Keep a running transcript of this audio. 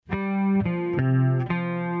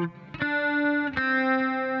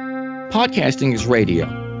Podcasting is radio.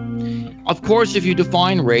 Of course, if you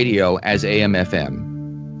define radio as AM,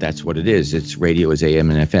 FM, that's what it is. It's radio as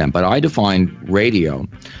AM and FM. But I define radio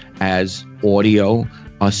as audio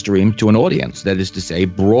streamed to an audience. That is to say,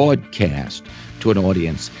 broadcast to an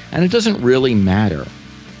audience. And it doesn't really matter,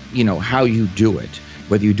 how you do it.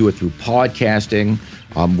 Whether you do it through podcasting,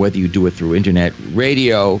 whether you do it through internet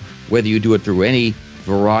radio, whether you do it through any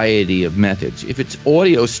variety of methods. If it's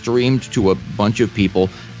audio streamed to a bunch of people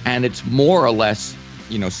and it's more or less,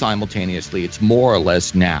 simultaneously, it's more or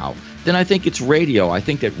less now, then I think it's radio. I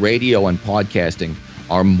think that radio and podcasting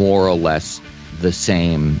are more or less the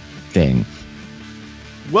same thing.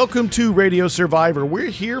 Welcome to Radio Survivor. We're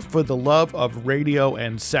here for the love of radio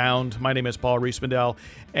and sound. My name is Paul Riismandel,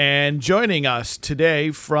 and joining us today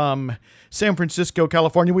from San Francisco,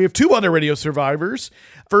 California, we have two other Radio Survivors.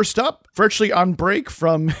 First up, virtually on break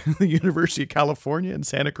from the University of California in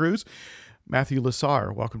Santa Cruz, Matthew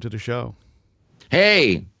Lasar. Welcome to the show.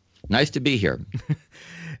 Hey, nice to be here.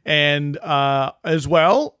 And as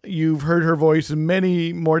well, you've heard her voice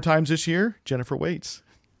many more times this year, Jennifer Waits.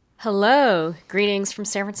 Hello. Greetings from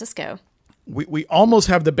San Francisco. We almost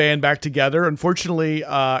have the band back together. Unfortunately,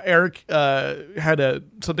 Eric had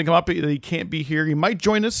something come up that he can't be here. He might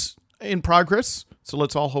join us in progress, so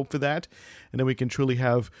let's all hope for that. And then we can truly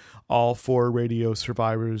have all four Radio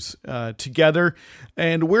Survivors together.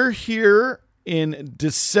 And we're here in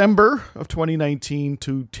December of 2019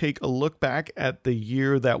 to take a look back at the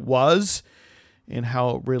year that was and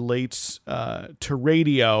how it relates to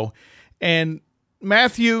radio. And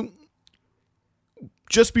Matthew,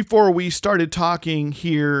 just before we started talking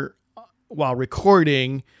here while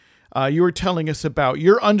recording, you were telling us about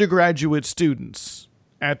your undergraduate students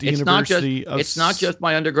at the University of California. It's not just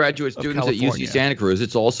my undergraduate students at UC Santa Cruz.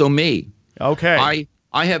 It's also me. Okay.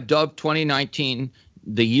 I have dubbed 2019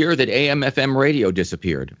 the year that AM/FM radio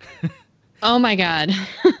disappeared. Oh my God.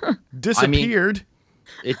 Disappeared?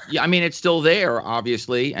 It's still there,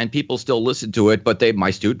 obviously, and people still listen to it, but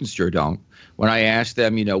my students sure don't. When I ask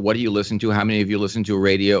them, what do you listen to? How many of you listen to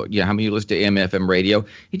radio? How many of you listen to AM/FM radio?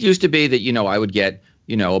 It used to be that, I would get,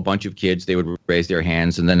 a bunch of kids, they would raise their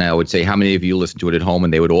hands, and then I would say, how many of you listen to it at home?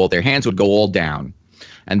 And their hands would go all down.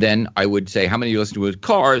 And then I would say, how many of you listen to it at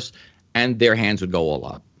cars? And their hands would go all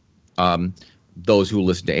up. Those who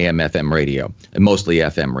listen to AM/FM radio, and mostly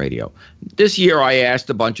FM radio. This year I asked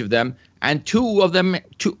a bunch of them, and two of them,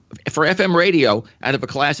 for FM radio, out of a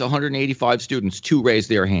class of 185 students, 2 raised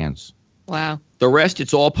their hands. Wow. The rest,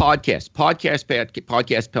 it's all podcasts.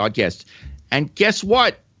 Podcasts. And guess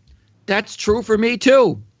what? That's true for me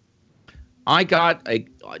too. I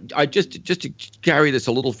just to carry this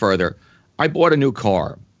a little further, I bought a new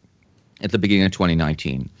car at the beginning of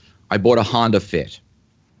 2019. I bought a Honda Fit.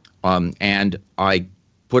 And I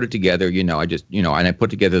put it together, and I put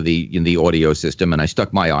together the audio system, and I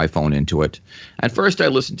stuck my iPhone into it. At first, I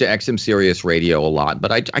listened to XM Sirius Radio a lot,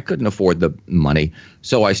 but I couldn't afford the money,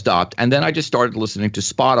 so I stopped. And then I just started listening to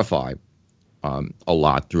Spotify a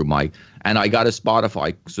lot and I got a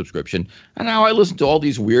Spotify subscription. And now I listen to all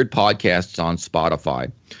these weird podcasts on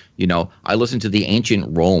Spotify. I listen to the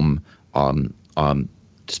Ancient Rome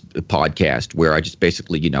podcast where I just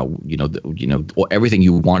basically, everything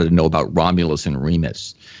you wanted to know about Romulus and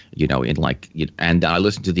Remus, and I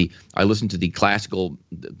listened to the classical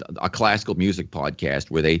music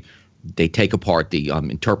podcast where they take apart the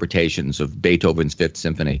interpretations of Beethoven's Fifth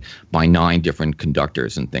Symphony by 9 different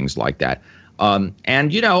conductors and things like that. I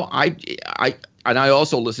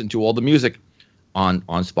also listen to all the music on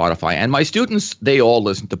Spotify, and my students, they all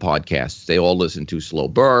listen to podcasts. They all listen to Slow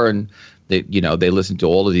Burn. They listen to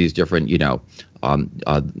all of these different, the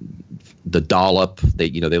Dollop. They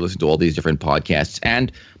listen to all these different podcasts,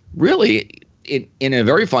 and really, in a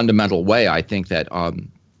very fundamental way, I think that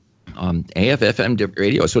AM/FM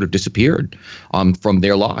radio sort of disappeared from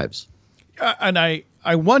their lives. And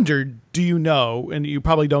I wonder, do you know, and you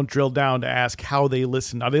probably don't drill down to ask how they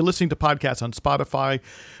listen. Are they listening to podcasts on Spotify?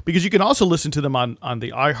 Because you can also listen to them on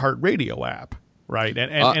the iHeartRadio app, right?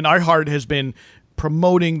 And iHeart has been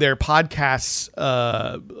promoting their podcasts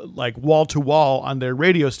like wall to wall on their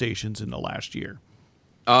radio stations in the last year.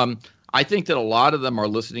 I think that a lot of them are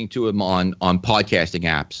listening to them on podcasting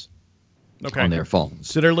apps. Okay. On their phones.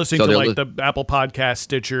 So they're listening to the Apple Podcast,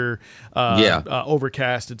 Stitcher,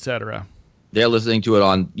 Overcast, etc. They're listening to it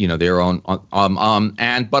on, their own, but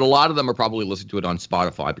a lot of them are probably listening to it on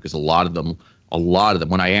Spotify because a lot of them a lot of them,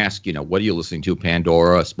 when I ask, what are you listening to?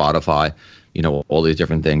 Pandora, Spotify, all these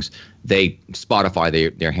different things.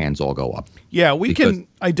 Spotify, their hands all go up. Yeah, we can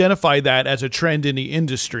identify that as a trend in the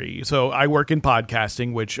industry. So I work in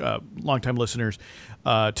podcasting, which longtime listeners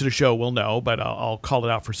to the show will know, but I'll call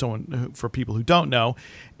it out for people who don't know.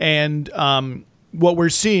 And what we're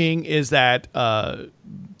seeing is that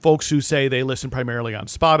folks who say they listen primarily on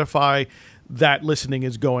Spotify, that listening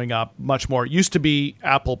is going up much more. It used to be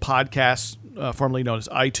Apple Podcasts, formerly known as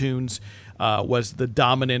iTunes, was the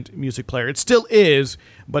dominant music player. It still is,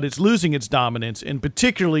 but it's losing its dominance, and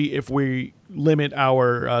particularly if we limit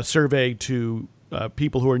our survey to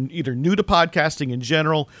people who are either new to podcasting in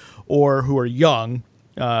general or who are young,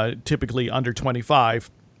 typically under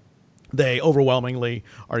 25. They overwhelmingly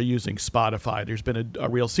are using Spotify. There's been a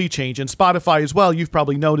real sea change. And Spotify as well, you've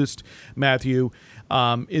probably noticed, Matthew,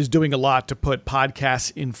 is doing a lot to put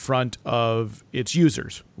podcasts in front of its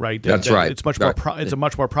users, right? That's right. It's much more. It's a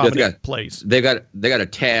much more prominent place. They got a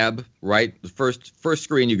tab, right? The first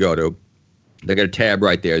screen you go to, they got a tab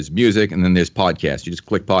right there. There's music, and then there's podcasts. You just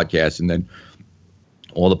click podcasts, and then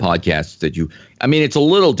all the podcasts that you. I mean, it's a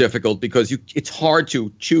little difficult because it's hard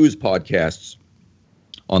to choose podcasts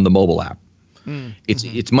on the mobile app.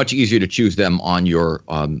 It's much easier to choose them on your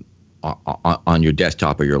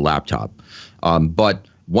desktop or your laptop. But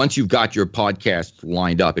once you've got your podcasts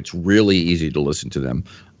lined up, it's really easy to listen to them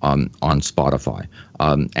on Spotify.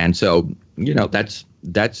 And so,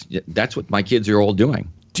 that's what my kids are all doing.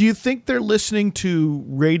 Do you think they're listening to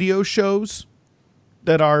radio shows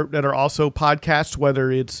that are also podcasts,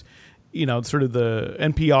 whether it's sort of the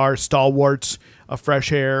NPR stalwarts of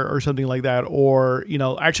Fresh Air or something like that, or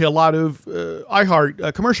actually a lot of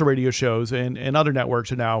iHeart commercial radio shows and other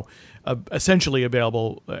networks are now essentially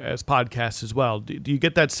available as podcasts as well. Do you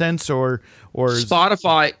get that sense, or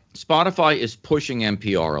Spotify is pushing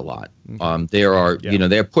NPR a lot. There are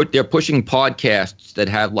they're pushing podcasts that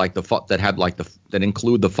have that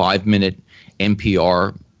include the 5-minute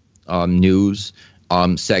NPR news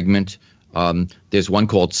segment. There's one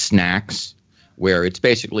called Snacks, where it's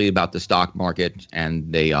basically about the stock market,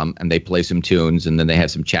 and they play some tunes, and then they have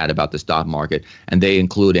some chat about the stock market, and they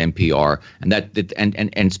include NPR, and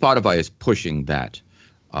Spotify is pushing that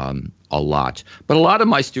a lot. But a lot of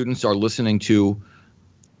my students are listening to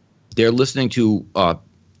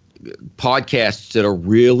podcasts that are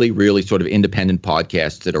really, really sort of independent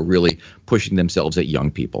podcasts that are really pushing themselves at young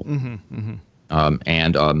people,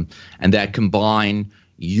 and that combine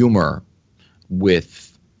humor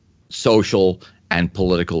with social and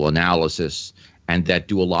political analysis, and that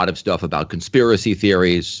do a lot of stuff about conspiracy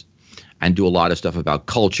theories and do a lot of stuff about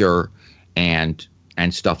culture and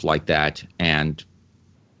stuff like that. And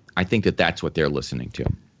I think that's what they're listening to.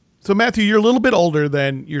 So, Matthew, you're a little bit older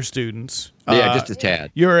than your students. Yeah, just a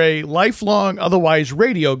tad. You're a lifelong, otherwise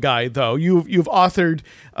radio guy, though. You've authored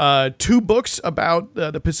 2 books about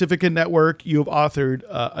the Pacifica Network. You've authored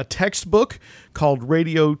a textbook called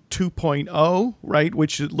Radio 2.0, right,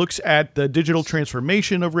 which looks at the digital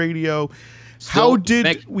transformation of radio. How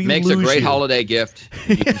did we lose you? Makes a great holiday gift.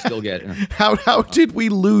 You can still get it. How did we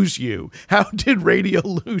lose you? How did radio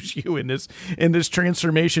lose you in this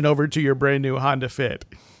transformation over to your brand new Honda Fit?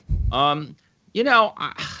 First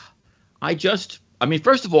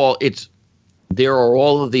of all, there are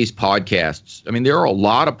all of these podcasts. I mean, there are a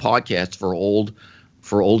lot of podcasts for old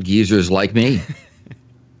geezers like me.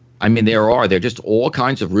 I mean, they're just all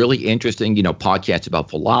kinds of really interesting, podcasts about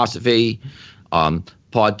philosophy,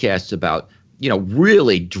 podcasts about,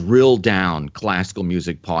 really drill down classical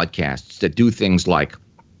music podcasts that do things like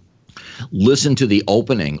listen to the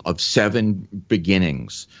opening of 7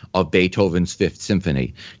 beginnings of Beethoven's Fifth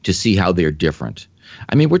Symphony to see how they're different.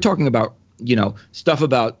 I mean, we're talking about, stuff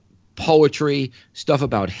about poetry, stuff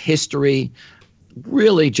about history,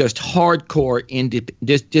 really just hardcore indie.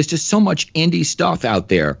 There's just so much indie stuff out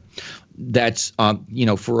there that's, for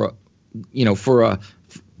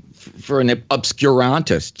an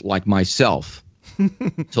obscurantist like myself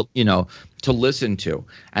to listen to.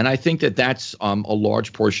 And I think that's a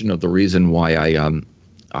large portion of the reason why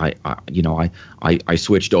I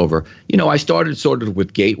switched over. I started sort of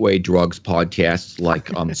with gateway drugs podcasts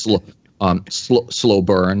like Slow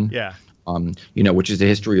Burn. Yeah. Which is the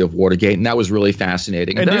history of Watergate, and that was really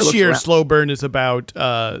fascinating. And this year's Slow Burn is about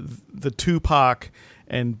the Tupac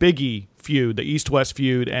and Biggie feud, the East-West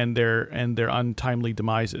feud, and their untimely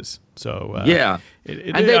demises. So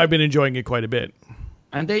I've been enjoying it quite a bit.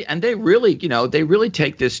 And they really, they really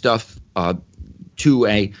take this stuff to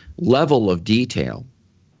a level of detail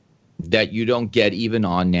that you don't get even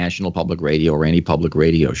on National Public Radio or any public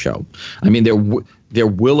radio show. I mean, they're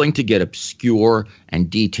willing to get obscure and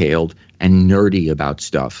detailed and nerdy about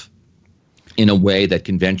stuff in a way that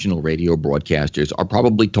conventional radio broadcasters are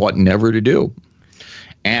probably taught never to do.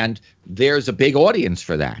 And there's a big audience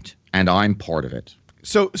for that, and I'm part of it.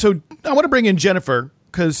 So I want to bring in Jennifer,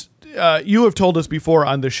 because you have told us before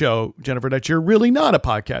on the show, Jennifer, that you're really not a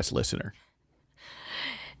podcast listener.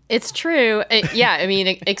 It's true. Yeah, I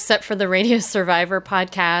mean, except for the Radio Survivor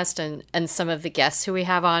podcast and some of the guests who we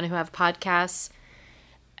have on who have podcasts,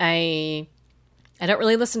 I don't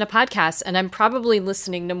really listen to podcasts, and I'm probably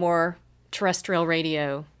listening to more terrestrial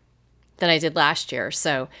radio than I did last year.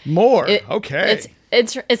 So more, okay.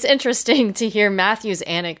 It's interesting to hear Matthew's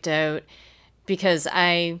anecdote, because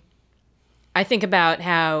I think about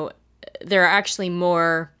how there are actually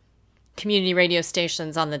more community radio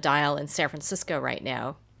stations on the dial in San Francisco right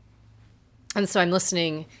now. And so I'm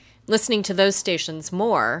listening to those stations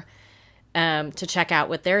more to check out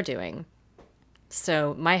what they're doing.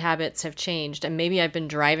 So my habits have changed, and maybe I've been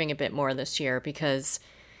driving a bit more this year because,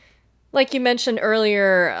 like you mentioned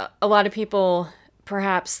earlier, a lot of people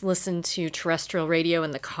perhaps listen to terrestrial radio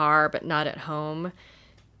in the car, but not at home.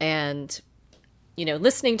 And,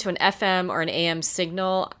 listening to an FM or an AM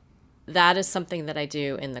signal, that is something that I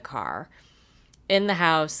do in the car. In the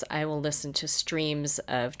house, I will listen to streams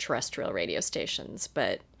of terrestrial radio stations,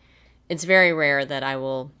 but it's very rare that I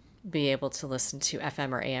will be able to listen to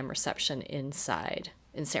FM or AM reception inside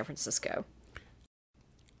in San Francisco.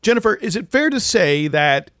 Jennifer, is it fair to say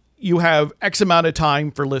that you have X amount of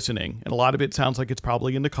time for listening, and a lot of it sounds like it's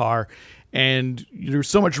probably in the car, and there's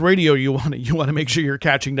so much radio you want to make sure you're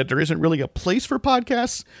catching that there isn't really a place for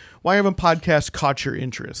podcasts? Why haven't podcasts caught your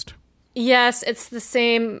interest? Yes, it's the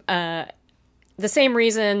same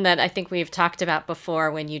reason that I think we've talked about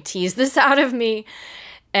before when you tease this out of me.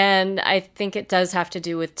 And I think it does have to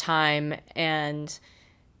do with time. And,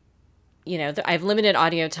 I have limited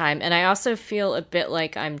audio time. And I also feel a bit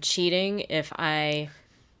like I'm cheating if I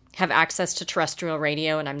have access to terrestrial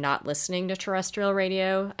radio and I'm not listening to terrestrial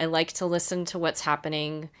radio. I like to listen to what's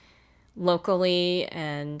happening locally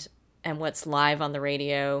and what's live on the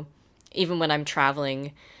radio, even when I'm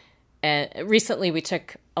traveling. And recently we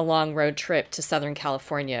took a long road trip to Southern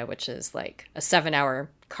California, which is like a 7-hour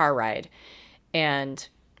car ride. And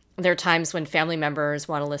there are times when family members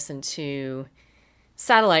want to listen to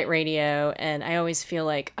satellite radio, and I always feel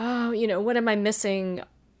like, what am I missing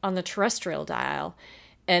on the terrestrial dial?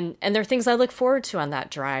 And there are things I look forward to on that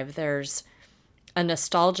drive. There's a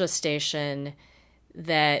nostalgia station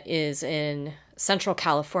that is in Central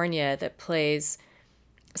California that plays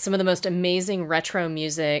some of the most amazing retro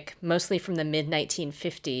music, mostly from the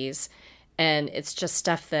mid-1950s. And it's just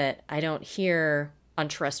stuff that I don't hear on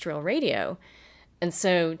terrestrial radio. And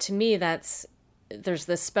so to me, there's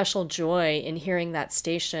this special joy in hearing that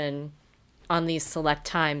station on these select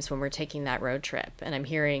times when we're taking that road trip. And I'm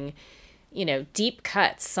hearing, deep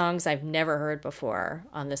cuts, songs I've never heard before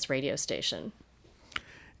on this radio station.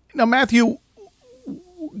 Now, Matthew,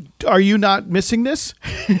 are you not missing this?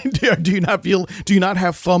 Do you not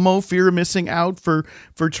have FOMO, fear of missing out for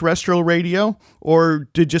terrestrial radio, or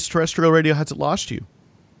did just terrestrial radio has it lost you?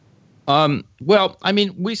 Well, I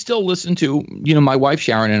mean, we still listen to, my wife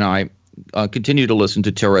Sharon and I continue to listen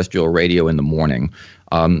to terrestrial radio in the morning.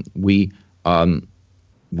 We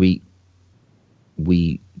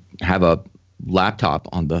have a laptop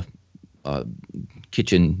on the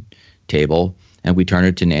kitchen table, and we turn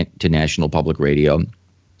it to National Public Radio.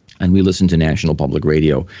 And we listen to National Public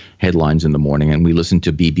Radio headlines in the morning, and we listen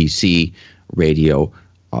to BBC radio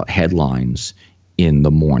headlines in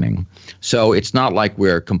the morning. So it's not like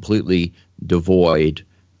we're completely devoid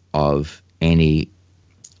of any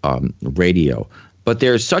radio. But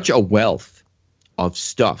there's such a wealth of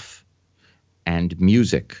stuff and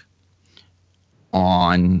music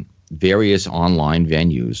on various online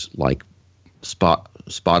venues like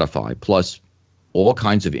Spotify, plus all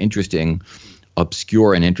kinds of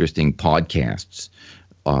obscure and interesting podcasts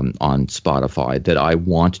on Spotify that I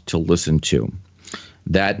want to listen to.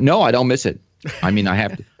 No, I don't miss it. I mean, I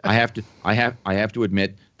have to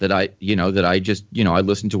admit that I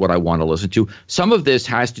listen to what I want to listen to. Some of this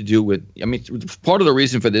has to do with, part of the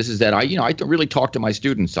reason for this is that I don't really talk to my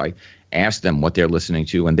students. I ask them what they're listening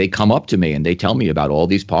to, and they come up to me and they tell me about all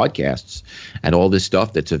these podcasts and all this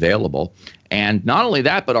stuff that's available. And not only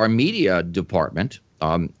that, but our media department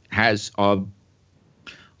has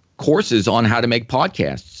courses on how to make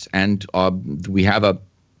podcasts, and we have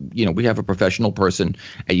a professional person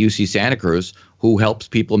at UC Santa Cruz who helps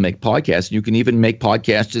people make podcasts. You can even make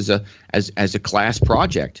podcasts as a class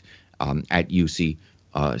project at UC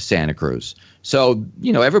Santa Cruz. So,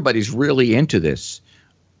 everybody's really into this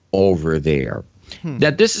over there.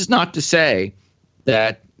 That this is not to say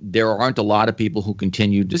that there aren't a lot of people who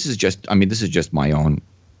continue. This is just my own,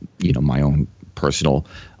 my own personal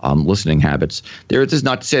listening habits. This is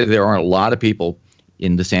not to say that there aren't a lot of people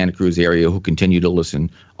in the Santa Cruz area who continue to listen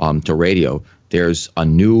to radio. There's a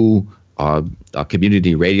new a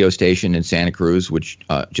community radio station in Santa Cruz, which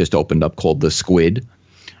just opened up, called The Squid,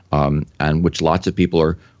 and which lots of people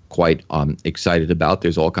are quite excited about.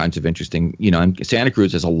 There's all kinds of interesting, and Santa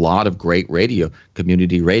Cruz has a lot of great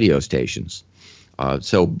community radio stations.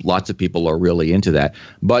 So lots of people are really into that.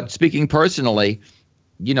 But speaking personally,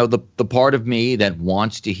 the part of me that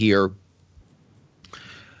wants to hear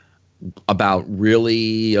about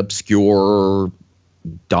really obscure,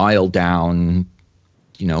 dialed down,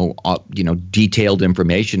 detailed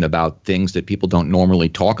information about things that people don't normally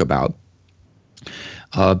talk about.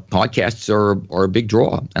 Podcasts are a big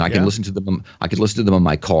draw, and I can listen to them. I can listen to them in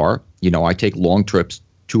my car. I take long trips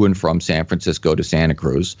to and from San Francisco to Santa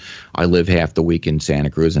Cruz. I live half the week in Santa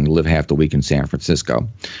Cruz and live half the week in San Francisco,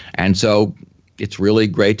 and so it's really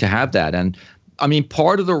great to have that. And I mean,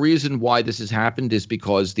 part of the reason why this has happened is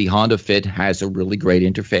because the Honda Fit has a really great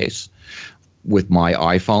interface with my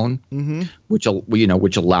iPhone, which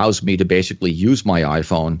allows me to basically use my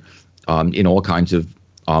iPhone in all kinds of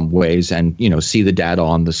ways, and see the data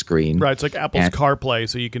on the screen. Right, it's like Apple's CarPlay,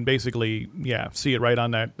 so you can basically see it right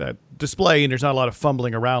on that display, and there's not a lot of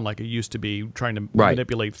fumbling around like it used to be trying to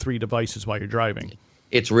manipulate 3 devices while you're driving.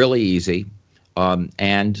 It's really easy,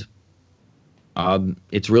 and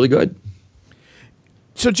it's really good.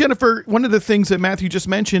 So Jennifer, one of the things that Matthew just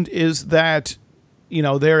mentioned is that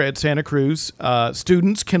there at Santa Cruz,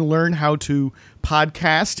 students can learn how to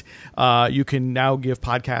podcast. You can now give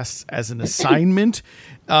podcasts as an assignment.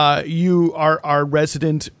 You are our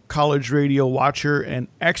resident college radio watcher and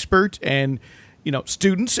expert, and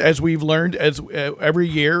students, as we've learned, every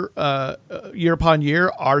year, year upon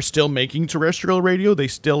year, are still making terrestrial radio. They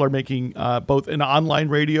still are making both an online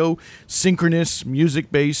radio, synchronous,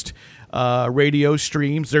 music-based radio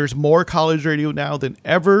streams. There's more college radio now than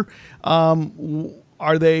ever.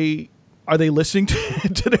 Are they listening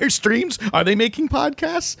to their streams? Are they making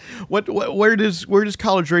podcasts? Where does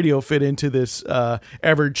college radio fit into this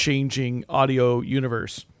ever-changing audio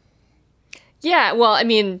universe? Yeah, well, I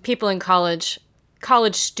mean, people in college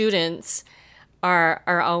students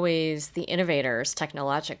are always the innovators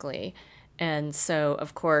technologically, and so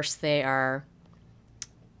of course they are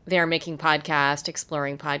making podcasts,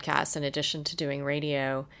 exploring podcasts in addition to doing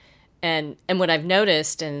radio. And what I've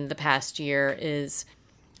noticed in the past year is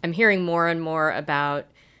I'm hearing more and more about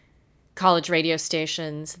college radio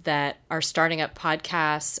stations that are starting up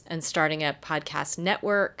podcasts and starting up podcast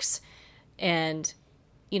networks. And,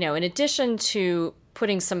 in addition to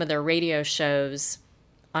putting some of their radio shows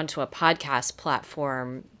onto a podcast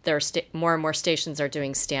platform, there are more and more stations are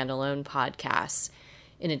doing standalone podcasts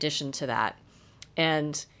in addition to that.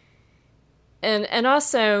 And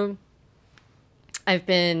also, I've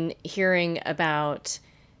been hearing about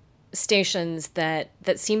stations that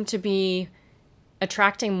seem to be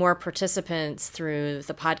attracting more participants through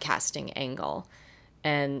the podcasting angle,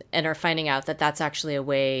 and are finding out that that's actually a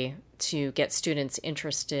way to get students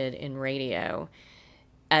interested in radio.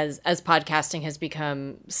 As podcasting has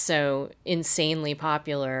become so insanely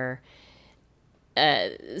popular,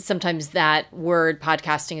 sometimes that word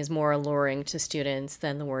podcasting is more alluring to students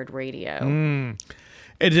than the word radio.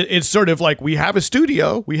 It's sort of like, we have a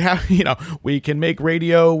studio, we have, we can make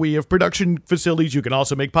radio, we have production facilities, you can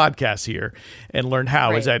also make podcasts here and learn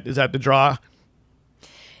how. Right. Is that the draw?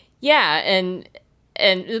 Yeah, and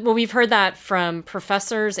well, we've heard that from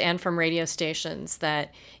professors and from radio stations,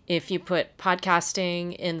 that if you put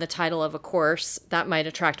podcasting in the title of a course, that might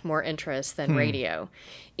attract more interest than radio,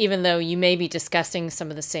 even though you may be discussing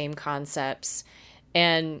some of the same concepts.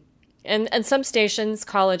 And some stations,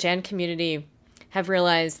 college and community, have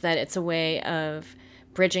realized that it's a way of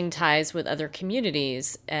bridging ties with other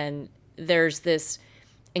communities. And there's this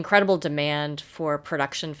incredible demand for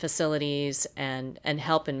production facilities and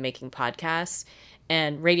help in making podcasts.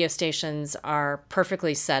 And radio stations are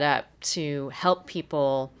perfectly set up to help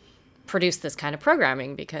people produce this kind of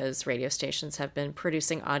programming, because radio stations have been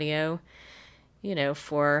producing audio,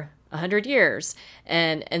 for 100 years.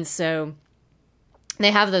 And so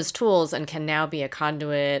they have those tools and can now be a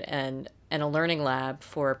conduit and a learning lab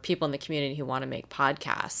for people in the community who want to make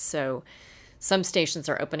podcasts. So some stations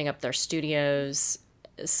are opening up their studios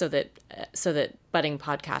so that budding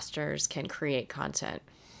podcasters can create content.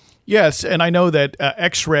 Yes, and I know that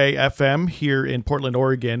X-Ray FM here in Portland,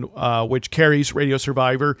 Oregon, which carries Radio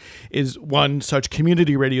Survivor, is one such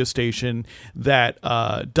community radio station that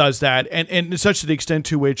does that, and such to the extent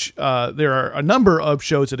to which there are a number of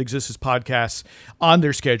shows that exist as podcasts on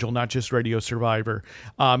their schedule, not just Radio Survivor.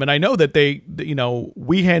 And I know that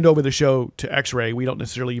we hand over the show to X-Ray. We don't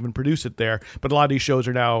necessarily even produce it there, but a lot of these shows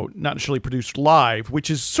are now not necessarily produced live, which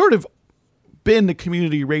is sort of been the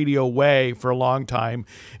community radio way for a long time,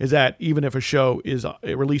 is that even if a show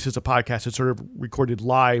it releases a podcast, it's sort of recorded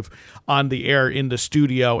live on the air in the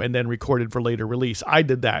studio and then recorded for later release. I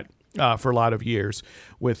did that for a lot of years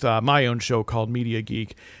with my own show called Media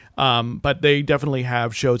Geek. But they definitely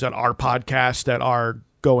have shows that are podcasts that are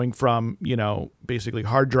going from, basically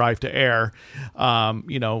hard drive to air,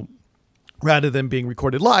 rather than being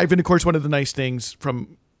recorded live. And of course, one of the nice things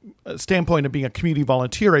from a standpoint of being a community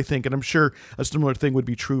volunteer, I think, and I'm sure a similar thing would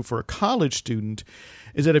be true for a college student,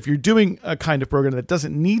 is that if you're doing a kind of program that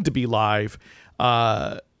doesn't need to be live,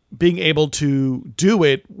 being able to do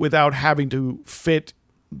it without having to fit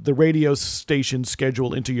the radio station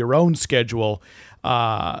schedule into your own schedule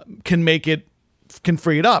can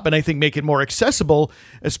free it up, and I think make it more accessible,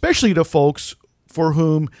 especially to folks for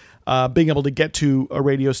whom being able to get to a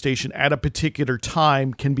radio station at a particular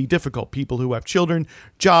time can be difficult. People who have children,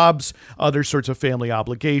 jobs, other sorts of family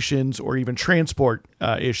obligations, or even transport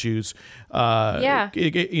issues.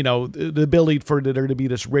 The ability for there to be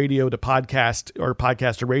this radio to podcast or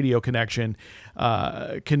podcast to radio connection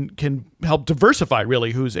can help diversify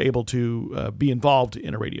really who's able to be involved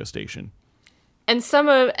in a radio station. And some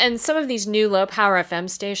of these new low power FM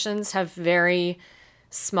stations have very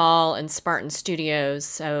small and Spartan studios,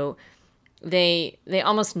 so they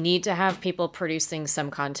almost need to have people producing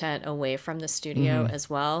some content away from the studio as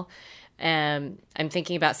well. I'm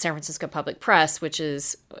thinking about San Francisco Public Press, which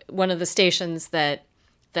is one of the stations that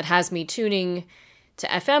has me tuning to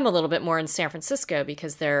FM a little bit more in San Francisco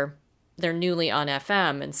because they're newly on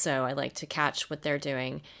FM, and so I like to catch what they're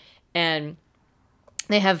doing. And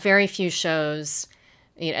they have very few shows.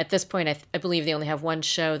 At this point, I believe they only have one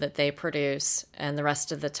show that they produce, and the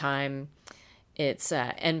rest of the time it's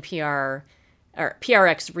NPR or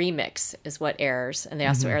PRX Remix is what airs, and they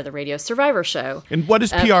also air the Radio Survivor show. And what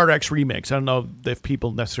is PRX Remix? I don't know if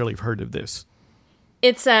people necessarily have heard of this.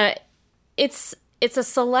 It's a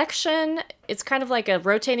selection. It's kind of like a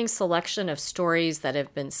rotating selection of stories that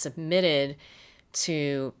have been submitted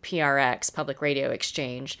to PRX, Public Radio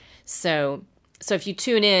Exchange. So if you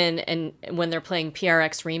tune in and when they're playing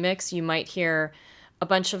PRX Remix, you might hear a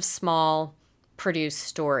bunch of small produced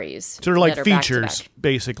stories. So they're like features,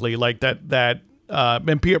 basically, like that.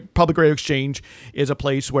 And Public Radio Exchange is a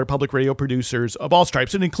place where public radio producers of all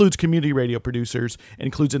stripes, it includes community radio producers, it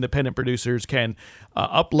includes independent producers, can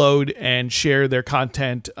upload and share their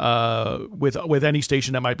content with any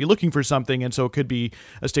station that might be looking for something. And so it could be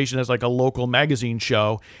a station that's like a local magazine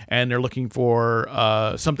show, and they're looking for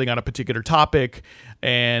something on a particular topic,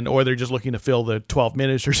 or they're just looking to fill the 12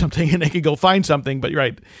 minutes or something, and they can go find something. But you're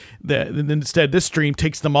right, instead this stream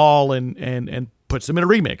takes them all and puts them in a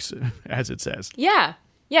remix, as it says. Yeah.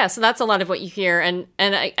 So that's a lot of what you hear. And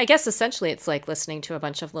I guess essentially it's like listening to a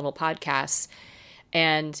bunch of little podcasts.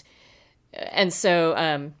 And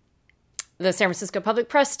so the San Francisco Public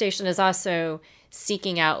Press station is also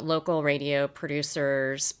seeking out local radio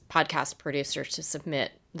producers, podcast producers to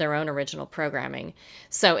submit their own original programming.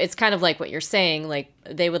 So it's kind of like what you're saying, like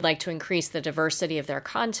they would like to increase the diversity of their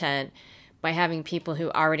content by having people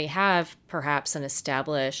who already have perhaps an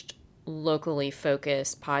established locally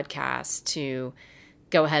focused podcast to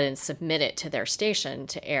go ahead and submit it to their station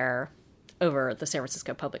to air over the San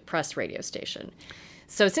Francisco Public Press radio station.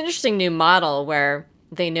 So it's an interesting new model where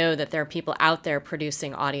they know that there are people out there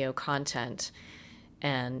producing audio content,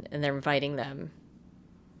 and they're inviting them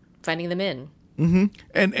in. Mm-hmm.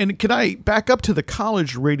 And can I back up to the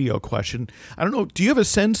college radio question? I don't know. Do you have a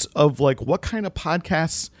sense of like what kind of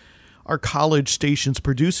podcasts are college stations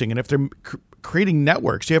producing, and if they're creating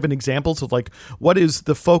networks? Do you have an examples of like what is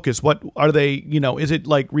the focus? What are they? Is it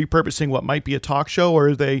like repurposing what might be a talk show, or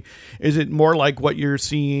is it more like what you're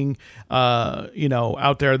seeing? Out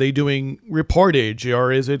there, are they doing reportage,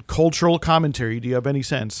 or is it cultural commentary? Do you have any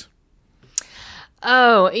sense?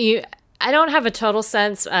 I don't have a total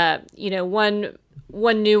sense.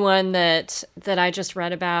 One new one that I just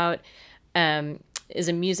read about is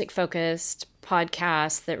a music focused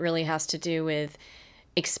podcast that really has to do with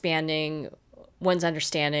expanding one's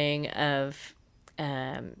understanding of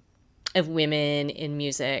women in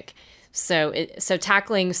music. So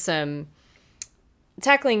tackling some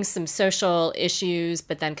tackling some social issues,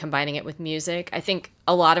 but then combining it with music. I think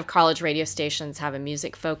a lot of college radio stations have a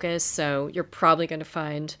music focus, so you're probably going to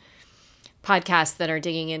find podcasts that are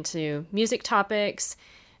digging into music topics,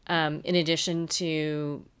 in addition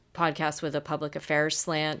to podcasts with a public affairs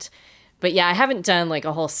slant. But yeah, I haven't done like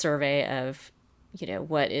a whole survey of,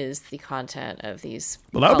 what is the content of these.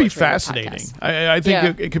 Well, that would be fascinating. I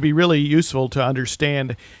think it could be really useful to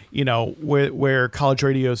understand, where college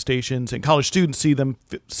radio stations and college students see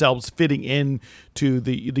themselves fitting in to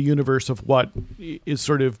the universe of what is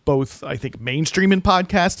sort of both, I think, mainstream in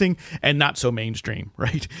podcasting and not so mainstream,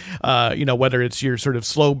 right? Whether it's your sort of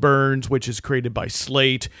slow burns, which is created by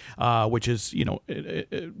Slate, which is,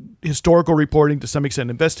 historical reporting, to some extent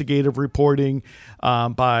investigative reporting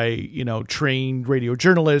by, trained radio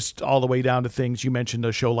journalists, all the way down to things you mentioned,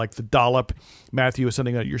 a show like The Dollop, Matthew, is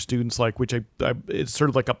something that your students like, which it's sort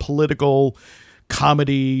of like a political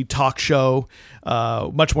comedy talk show,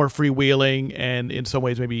 much more freewheeling, and in some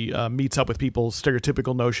ways maybe meets up with people's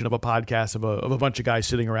stereotypical notion of a podcast of a bunch of guys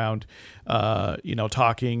sitting around,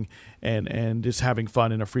 talking and just having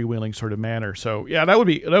fun in a freewheeling sort of manner. So yeah, that would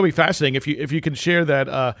be fascinating if you can share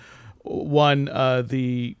that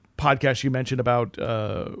the podcast you mentioned about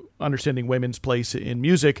understanding women's place in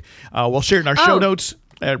music. We'll share it in our show notes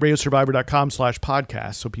at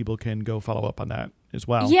radiosurvivor.com/podcast, so people can go follow up on that as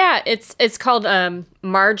well. Yeah, it's called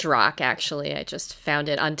Marge Rock, actually. I just found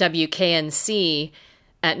it on WKNC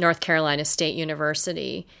at North Carolina State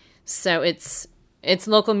University. So it's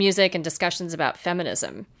local music and discussions about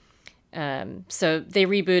feminism. So they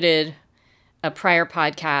rebooted a prior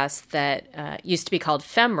podcast that used to be called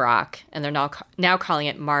Fem Rock, and they're now calling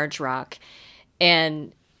it Marge Rock.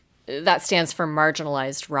 And that stands for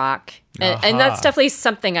marginalized rock. And that's definitely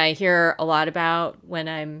something I hear a lot about when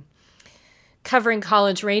I'm covering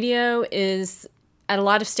college radio. Is at a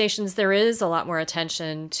lot of stations there is a lot more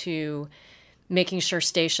attention to making sure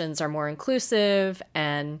stations are more inclusive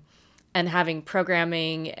and having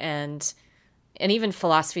programming and even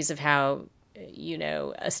philosophies of how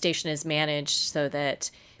a station is managed so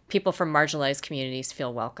that people from marginalized communities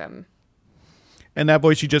feel welcome. And that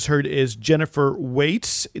voice you just heard is Jennifer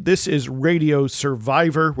Waits. This is Radio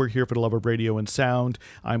Survivor. We're here for the love of radio and sound.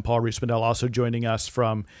 I'm Paul Rees-Mandel. Also joining us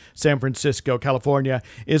from San Francisco, California,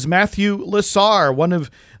 is Matthew Lasar, one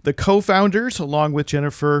of the co-founders, along with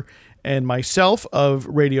Jennifer and myself, of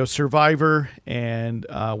Radio Survivor. And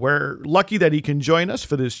we're lucky that he can join us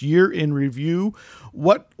for this year in review.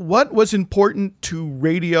 What was important to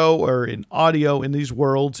radio or in audio in these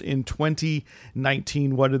worlds in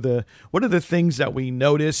 2019? What are the things that we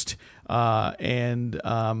noticed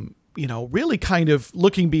really kind of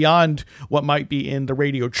looking beyond what might be in the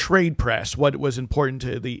radio trade press, what was important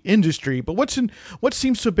to the industry, but what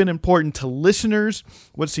seems to have been important to listeners,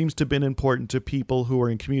 what seems to have been important to people who are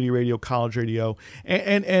in community radio, college radio,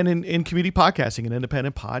 and in community podcasting and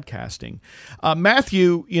independent podcasting.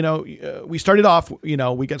 Matthew, we started off,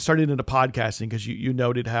 we got started into podcasting because you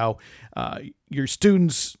noted how your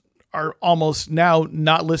students are almost now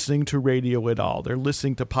not listening to radio at all. They're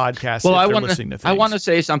listening to podcasts. Well, I want to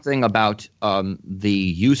say something about the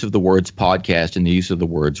use of the words podcast and the use of the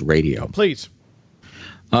words radio. Please.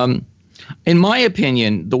 In my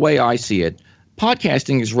opinion, the way I see it,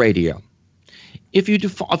 podcasting is radio. If you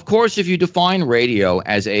define radio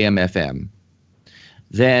as AM/FM,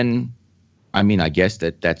 then I guess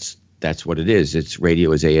that's what it is. It's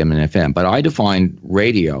radio as AM and FM. But I define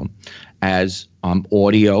radio as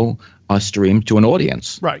audio streamed to an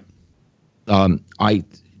audience. Right.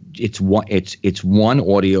 It's one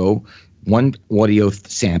audio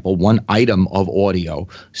sample, one item of audio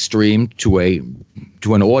streamed to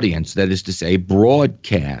an audience. That is to say,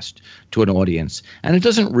 broadcast to an audience. And it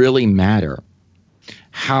doesn't really matter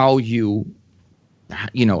how you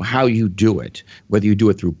do it, whether you do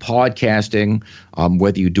it through podcasting,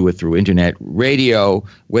 whether you do it through internet radio,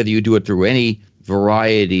 whether you do it through any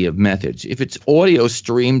variety of methods. If it's audio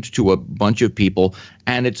streamed to a bunch of people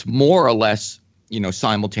and it's more or less,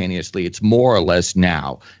 simultaneously, it's more or less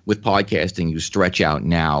now. With podcasting, you stretch out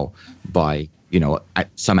now by,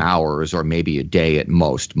 some hours or maybe a day at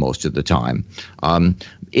most of the time. Then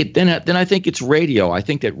I think it's radio. I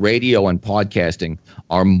think that radio and podcasting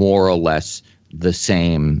are more or less the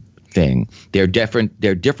same thing. They're different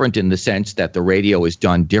in the sense that the radio is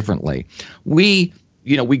done differently.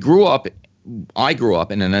 I grew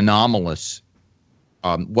up in an anomalous,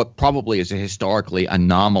 what probably is a historically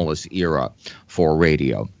anomalous era for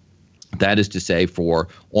radio. That is to say, for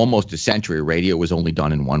almost a century, radio was only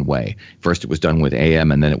done in one way. First, it was done with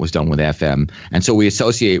AM, and then it was done with FM. And so we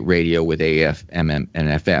associate radio with AM and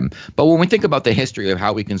FM. But when we think about the history of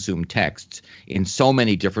how we consume texts in so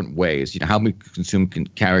many different ways, how we consume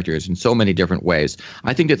characters in so many different ways,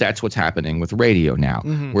 I think that that's what's happening with radio now.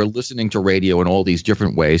 Mm-hmm. We're listening to radio in all these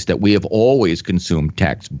different ways that we have always consumed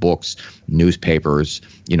text, books, newspapers,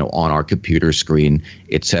 on our computer screen,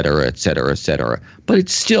 et cetera, et cetera, et cetera. But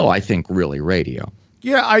it's still, I think, really radio.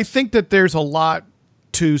 Yeah, I think that there's a lot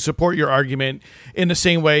to support your argument in the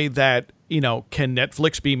same way that, can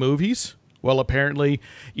Netflix be movies? Well, apparently,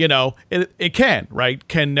 it can, right?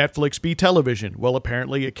 Can Netflix be television? Well,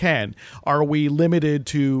 apparently it can. Are we limited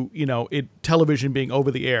to, television being over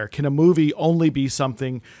the air? Can a movie only be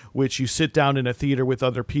something which you sit down in a theater with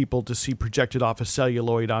other people to see projected off a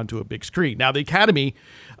celluloid onto a big screen? Now, the Academy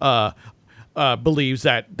believes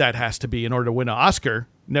that has to be, in order to win an Oscar,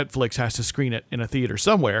 Netflix has to screen it in a theater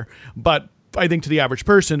somewhere. But I think to the average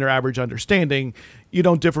person, their average understanding, you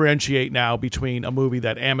don't differentiate now between a movie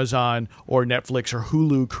that Amazon or Netflix or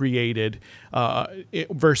Hulu created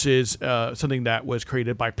versus something that was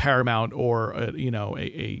created by Paramount or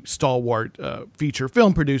a stalwart feature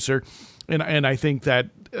film producer. And I think I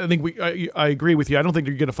agree with you. I don't think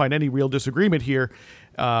you're going to find any real disagreement here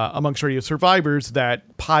amongst radio survivors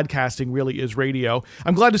that podcasting really is radio.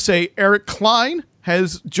 I'm glad to say Eric Klein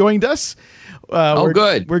has joined us.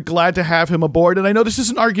 Good. We're glad to have him aboard. And I know this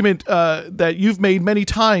is an argument that you've made many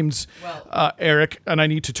times, Eric, and I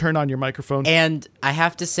need to turn on your microphone. And I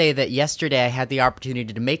have to say that yesterday I had the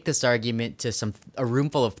opportunity to make this argument to a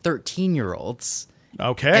room full of 13-year-olds.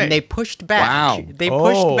 Okay. And they pushed back. Wow. They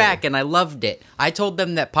pushed back, and I loved it. I told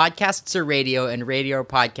them that podcasts are radio and radio are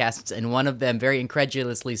podcasts, and one of them very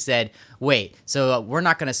incredulously said, wait, so we're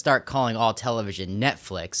not going to start calling all television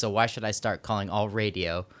Netflix, so why should I start calling all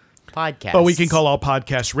radio podcasts? But we can call all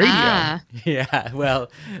podcasts radio. Yeah, well,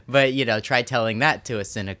 but, try telling that to a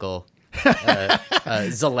cynical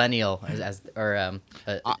zillennial.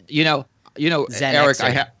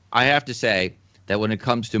 Eric, I have to say, that when it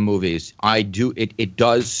comes to movies, it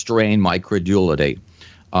does strain my credulity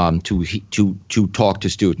to talk to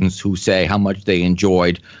students who say how much they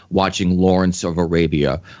enjoyed watching Lawrence of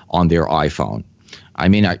Arabia on their iPhone. I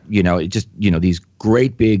mean, these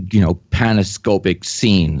great big, panoscopic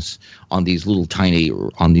scenes on these little tiny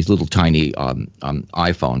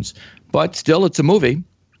iPhones. But still, it's a movie.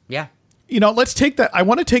 Yeah. Let's take that. I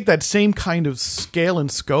want to take that same kind of scale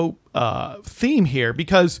and scope theme here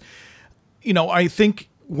because I think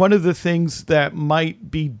one of the things that might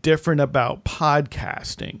be different about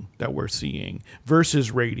podcasting that we're seeing versus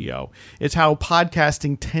radio is how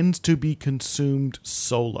podcasting tends to be consumed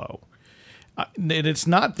solo. And it's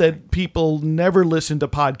not that people never listen to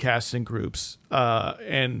podcasts in groups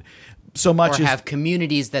and so much or have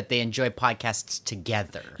communities that they enjoy podcasts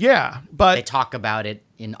together. Yeah, but they talk about it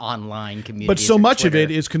in online communities. But so much Twitter. of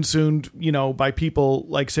it is consumed, by people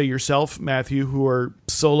like, say, yourself, Matthew, who are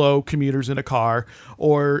solo commuters in a car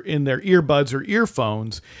or in their earbuds or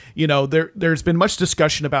earphones. There's been much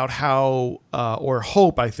discussion about how, or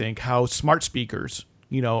hope, I think, how smart speakers,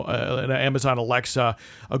 an Amazon Alexa,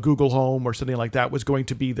 a Google Home, or something like that was going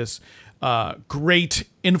to be this great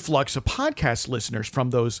influx of podcast listeners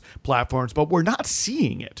from those platforms, but we're not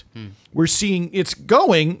seeing it. We're seeing it's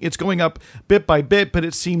going up bit by bit, but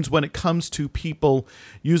it seems when it comes to people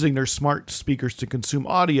using their smart speakers to consume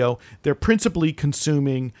audio, they're principally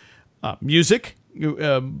consuming music.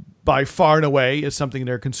 By far and away is something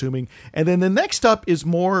they're consuming. And then the next up is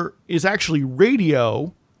actually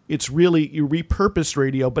radio. It's really repurposed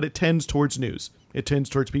radio, but it tends towards news. It tends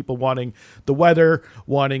towards people wanting the weather,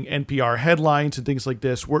 wanting NPR headlines and things like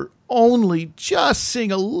this. We're only just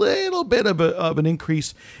seeing a little bit of an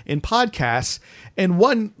increase in podcasts. And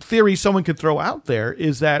one theory someone could throw out there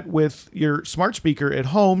is that with your smart speaker at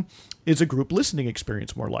home, is a group listening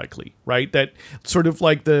experience more likely, right? That sort of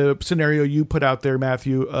like the scenario you put out there,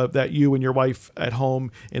 Matthew, that you and your wife at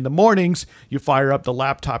home in the mornings, you fire up the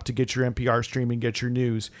laptop to get your NPR stream and get your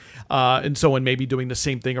news. And someone maybe doing the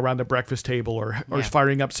same thing around the breakfast table or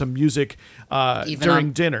firing up some music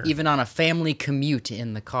during dinner. Even on a family commute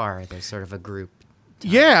in the car, there's sort of a group.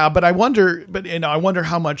 Yeah, but I wonder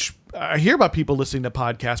how much I hear about people listening to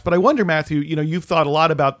podcasts, but I wonder, Matthew, you've thought a lot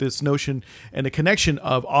about this notion and the connection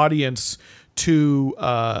of audience to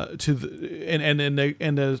the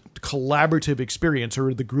collaborative experience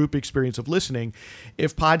or the group experience of listening.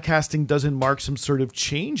 If podcasting doesn't mark some sort of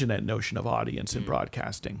change in that notion of audience in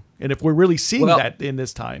broadcasting, and if we're really seeing that in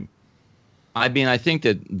this time. I mean, I think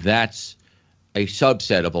that's a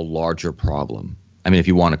subset of a larger problem. I mean, if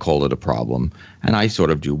you want to call it a problem, and I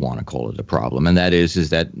sort of do want to call it a problem, and that is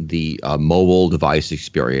that the mobile device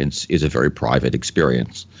experience is a very private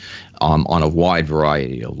experience on a wide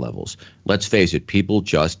variety of levels. Let's face it, people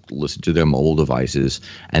just listen to their mobile devices,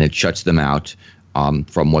 and it shuts them out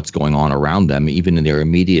from what's going on around them, even in their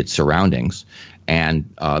immediate surroundings, and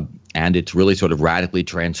it's really sort of radically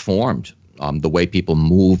transformed the way people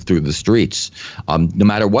move through the streets, no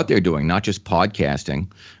matter what they're doing, not just podcasting,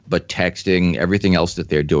 but texting, everything else that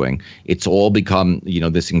they're doing. It's all become,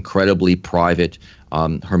 this incredibly private,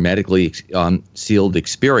 hermetically sealed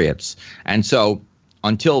experience. And so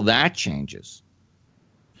until that changes,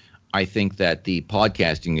 I think that the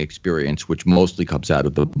podcasting experience, which mostly comes out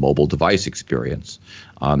of the mobile device experience,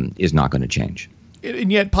 is not going to change.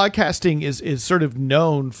 And yet podcasting is sort of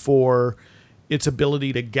known for its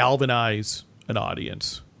ability to galvanize an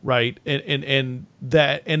audience, right? And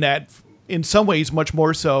that in some ways much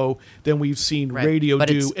more so than we've seen radio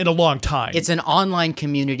do in a long time. It's an online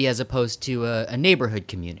community as opposed to a neighborhood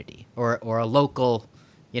community or a local,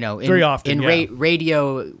 very often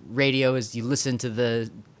radio is you listen to the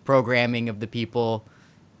programming of the people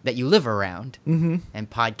that you live around, and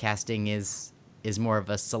podcasting is more of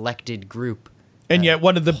a selected group. And yet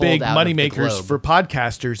one of the big moneymakers for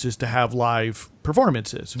podcasters is to have live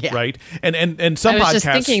performances, right? And some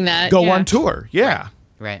podcasts go on tour. Yeah.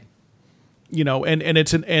 Right. And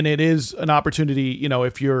it is an opportunity,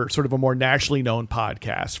 if you're sort of a more nationally known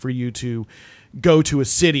podcast, for you to go to a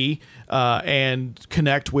city and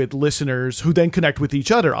connect with listeners who then connect with each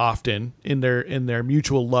other often in their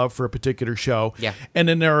mutual love for a particular show. Yeah. And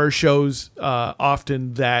then there are shows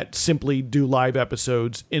often that simply do live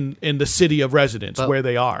episodes in the city of residence where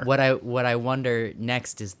they are. What I wonder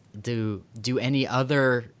next is do any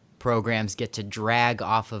other programs get to drag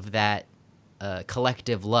off of that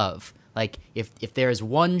collective love? Like if there's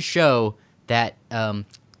one show that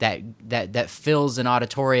that fills an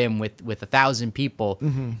auditorium with 1,000 people,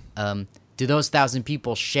 do those 1,000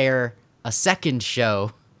 people share a second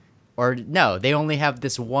show, or no? They only have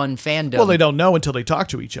this one fandom. Well, they don't know until they talk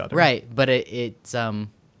to each other, right? But it's different.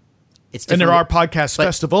 And there are podcast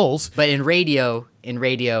festivals, but in radio,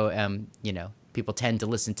 people tend to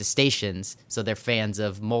listen to stations, so they're fans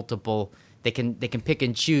of multiple. They can pick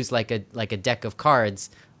and choose like a deck of cards.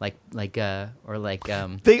 They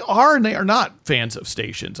are and they are not fans of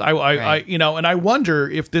stations. I and I wonder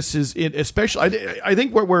if this is it, especially. I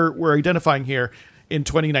think what we're identifying here in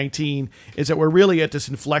 2019 is that we're really at this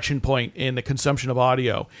inflection point in the consumption of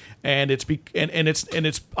audio, and it's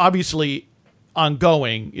obviously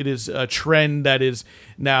ongoing. It is a trend that is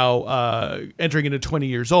now entering into 20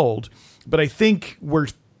 years old, but I think we're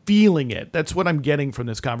feeling it. That's what I'm getting from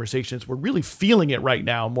this conversation. Is we're really feeling it right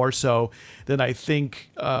now, more so than I think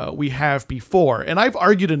we have before. And I've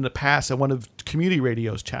argued in the past that one of community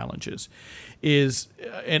radio's challenges is,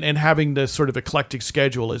 and having this sort of eclectic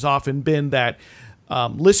schedule, has often been that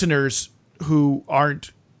listeners who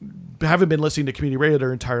haven't been listening to community radio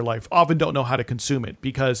their entire life often don't know how to consume it,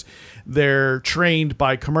 because they're trained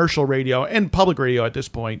by commercial radio and public radio at this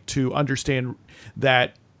point to understand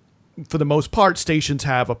that for the most part, stations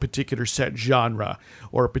have a particular set genre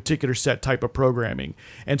or a particular set type of programming.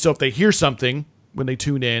 And so if they hear something when they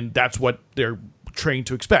tune in, that's what they're trained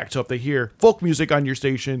to expect. So if they hear folk music on your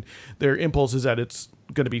station, their impulse is that it's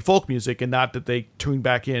going to be folk music, and not that they tune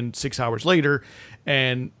back in 6 hours later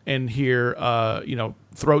and hear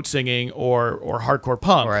throat singing or hardcore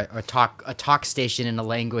punk or a talk station in a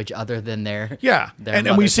language other than their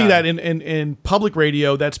and we see that in public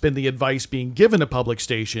radio. That's been the advice being given to public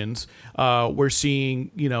stations. We're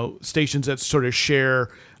seeing stations that sort of share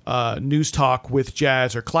news talk with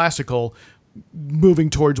jazz or classical, moving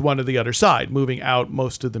towards one or the other side, moving out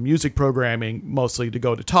most of the music programming mostly to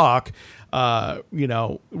go to talk,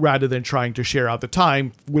 rather than trying to share out the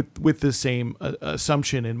time with the same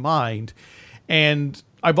assumption in mind. And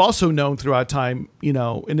I've also known throughout time,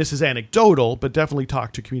 and this is anecdotal, but definitely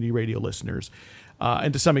talked to community radio listeners,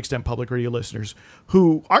 and to some extent public radio listeners,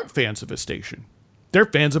 who aren't fans of a station. They're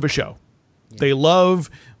fans of a show. Yeah. They love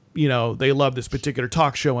this particular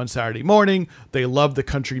talk show on Saturday morning. They love the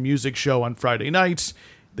country music show on Friday nights.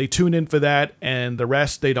 They tune in for that, and the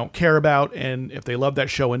rest they don't care about. And if they love that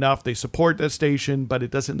show enough, they support that station, but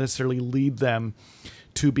it doesn't necessarily lead them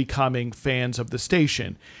to becoming fans of the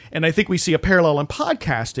station. And I think we see a parallel in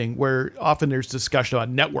podcasting, where often there's discussion about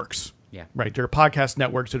networks Yeah. Right. There are podcast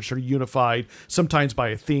networks that are sort of unified, sometimes by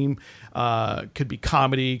a theme. Could be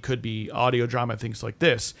comedy, could be audio drama, things like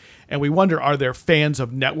this. And we wonder, are there fans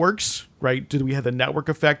of networks, right? Do we have the network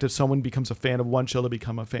effect? If someone becomes a fan of one show, they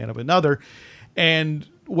become a fan of another. And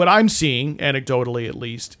what I'm seeing, anecdotally at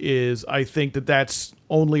least, is I think that that's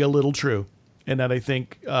only a little true. And that I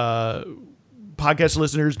think podcast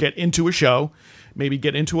listeners get into a show, maybe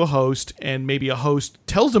get into a host, and maybe a host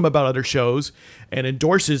tells them about other shows and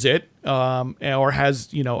endorses it, or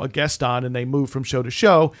has, a guest on, and they move from show to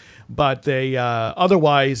show. But they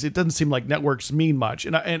otherwise, it doesn't seem like networks mean much.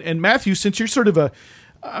 And Matthew, since you're sort of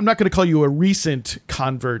I'm not going to call you a recent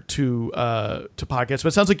convert to podcasts, but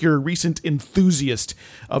it sounds like you're a recent enthusiast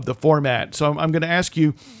of the format. So I'm going to ask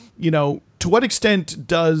you, to what extent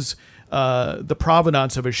does the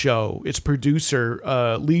provenance of a show, its producer,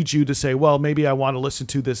 leads you to say, well, maybe I want to listen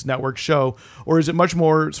to this network show? Or is it much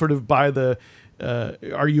more sort of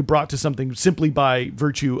are you brought to something simply by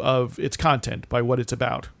virtue of its content, by what it's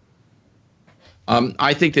about?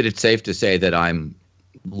 I think that it's safe to say that I'm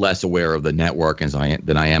less aware of the network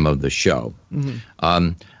than I am of the show. Mm-hmm.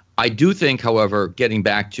 I do think, however, getting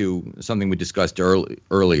back to something we discussed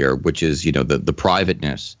earlier, which is, the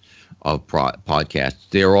privateness of podcasts,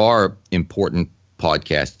 there are important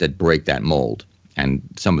podcasts that break that mold. And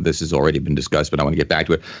some of this has already been discussed, but I want to get back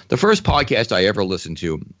to it. The first podcast I ever listened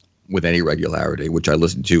to with any regularity, which I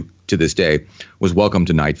listen to this day, was Welcome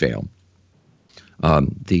to Night Vale.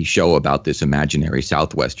 The show about this imaginary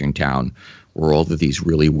southwestern town where all of these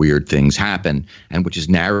really weird things happen, and which is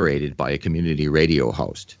narrated by a community radio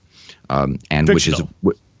host, and fictional.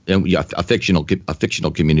 Which is a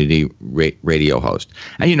fictional community radio host.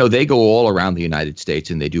 And they go all around the United States,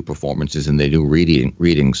 and they do performances, and they do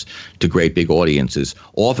readings to great big audiences.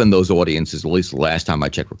 Often those audiences, at least the last time I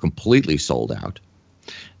checked, were completely sold out.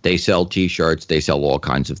 They sell T-shirts, they sell all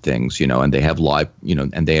kinds of things, and they have live,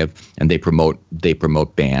 and they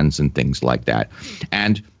promote bands and things like that.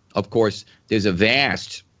 And of course, there's a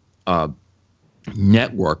vast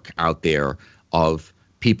network out there of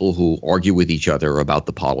people who argue with each other about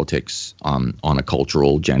the politics on a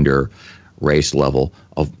cultural, gender, race level,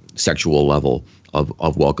 of sexual level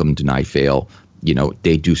of Welcome to Night Vale.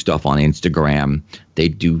 They do stuff on Instagram. They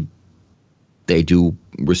do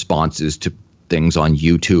responses to things on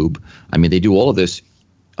YouTube. I mean, they do all of this,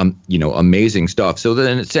 amazing stuff. So that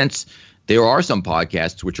in a sense, there are some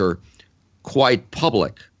podcasts which are quite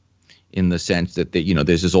public, in the sense that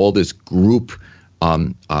there's all this group,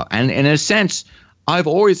 and in a sense, I've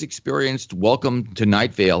always experienced Welcome to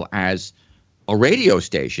Night Vale as a radio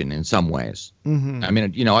station in some ways. Mm-hmm. I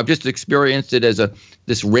mean, I've just experienced it as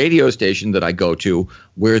this radio station that I go to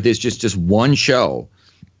where there's just one show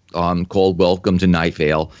called Welcome to Night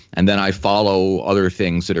Vale, and then I follow other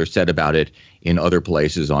things that are said about it in other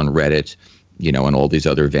places on Reddit, and all these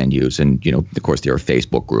other venues, and of course there are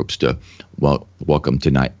Facebook groups to Welcome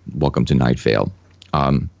to Night Vale.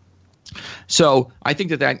 So I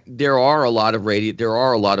think that there are a lot of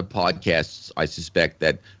podcasts, I suspect,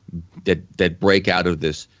 that break out of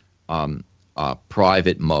this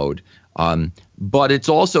private mode. But it's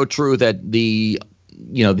also true that the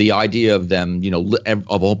idea of them, of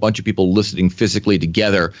a whole bunch of people listening physically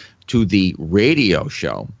together to the radio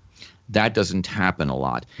show, that doesn't happen a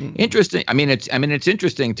lot. Mm-hmm. Interesting. It's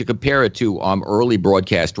interesting to compare it to early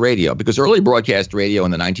broadcast radio, because early broadcast radio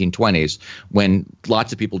in the 1920s, when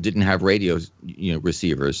lots of people didn't have radio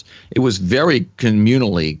receivers, it was very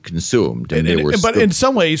communally consumed, but in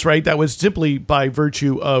some ways, right, that was simply by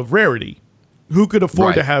virtue of rarity. Who could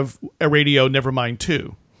afford to have a radio? Never mind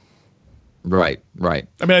two. Right. I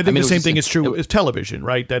think the same thing is true with television,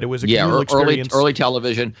 right? That it was a communal experience. Early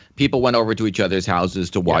television, people went over to each other's houses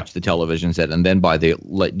to watch the television set, and then by the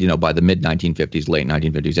mid 1950s, late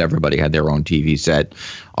 1950s, everybody had their own TV set,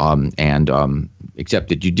 except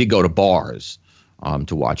that you did go to bars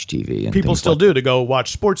to watch TV. And people still do, to go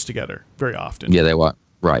watch sports together very often. Yeah, they were.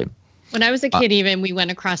 Right. When I was a kid, even, we went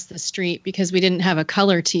across the street because we didn't have a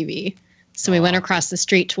color TV, so we went across the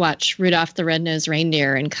street to watch Rudolph the Red-Nosed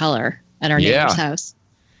Reindeer in color at our neighbor's house.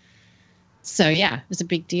 So it was a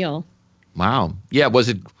big deal. Wow. Yeah. Was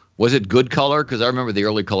it good color? Because I remember the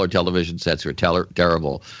early color television sets were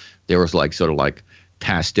terrible. There was sort of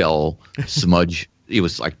pastel smudge. It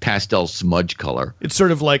was like pastel smudge color. It's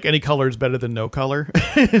sort of like any color is better than no color.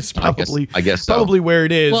 It's probably, I guess so. Probably where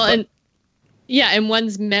it is. Well, and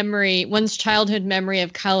one's childhood memory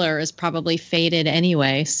of color is probably faded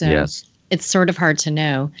anyway. So it's sort of hard to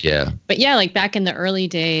know. Yeah. But back in the early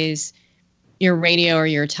days, your radio or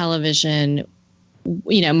your television,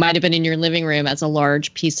 might have been in your living room as a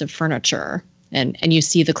large piece of furniture. And you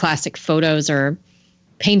see the classic photos or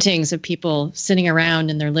paintings of people sitting around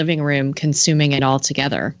in their living room consuming it all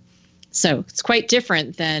together. So it's quite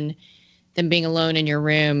different than being alone in your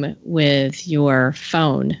room with your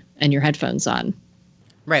phone and your headphones on.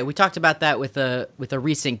 Right. We talked about that with a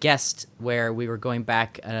recent guest where we were going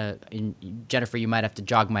back. Jennifer, you might have to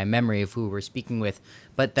jog my memory of who we were speaking with,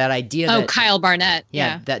 but that idea. Oh, Kyle Barnett.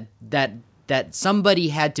 Yeah. That somebody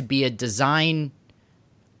had to be a design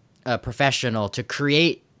professional to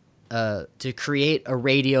create a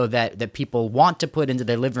radio that people want to put into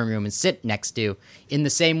their living room and sit next to, in the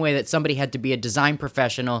same way that somebody had to be a design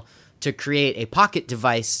professional to create a pocket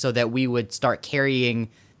device so that we would start carrying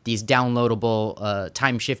these downloadable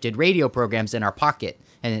time-shifted radio programs in our pocket.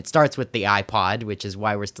 And it starts with the iPod, which is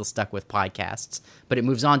why we're still stuck with podcasts. But it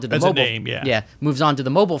moves on to the That's mobile. a name, yeah. Moves on to the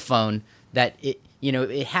mobile phone. That it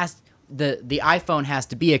has the iPhone has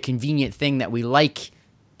to be a convenient thing that we like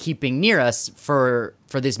keeping near us for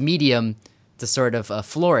this medium to sort of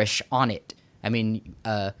flourish on it. I mean,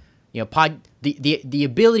 the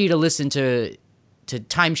ability to listen to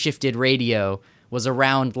time-shifted radio was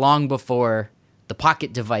around long before the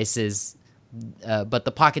pocket devices, but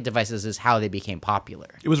the pocket devices is how they became popular.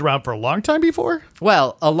 It was around for a long time before?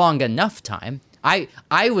 Well, a long enough time. I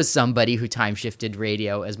was somebody who time-shifted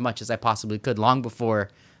radio as much as I possibly could long before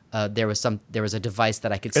there was a device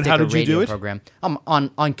that I could stick a radio program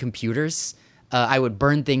on computers. I would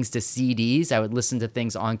burn things to CDs. I would listen to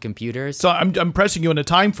things on computers. So I'm pressing you in a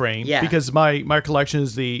time frame, Yeah. because my collection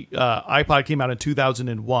is the iPod came out in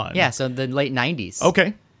 2001. Yeah, so the late 90s.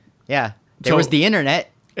 Okay. Yeah. There was the internet.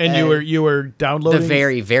 And you were downloading the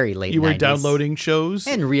very, very late 90s. You were downloading shows?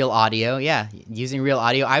 And Real Audio, yeah. Using Real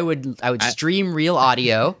Audio. I would stream Real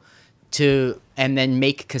Audio and then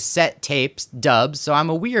make cassette tapes, dubs. So I'm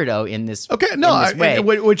a weirdo in this. Okay, no, in this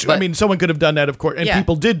way. I mean, someone could have done that, of course, and Yeah.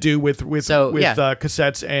 people did do with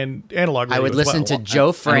cassettes and analog radio. I would as listen well. to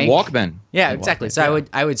Joe Frank. And Walkman. Yeah, And exactly. Walkman, So yeah.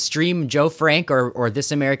 I would stream Joe Frank or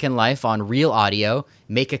This American Life on Real Audio,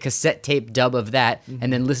 make a cassette tape dub of that,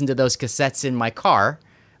 and then listen to those cassettes in my car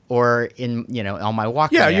or on my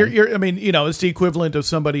Walkman. Yeah, you're. I mean, it's the equivalent of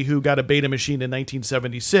somebody who got a Beta machine in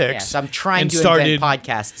 1976. Yeah, so I'm trying and to started invent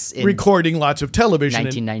podcasts in recording lots of television,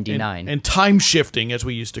 1999. and time shifting, as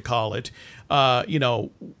we used to call it.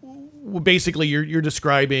 Basically, you're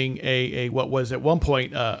describing a what was at one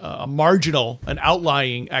point a marginal, an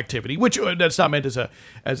outlying activity, which that's not meant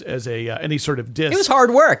as any sort of diss. It was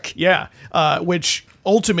hard work. Yeah, which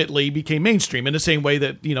ultimately became mainstream in the same way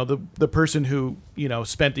that the person who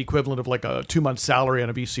spent the equivalent of like a 2 month salary on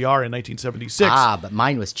a VCR in 1976. But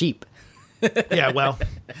mine was cheap. Yeah, well,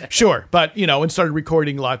 sure, but and started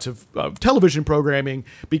recording lots of television programming,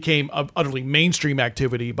 became a utterly mainstream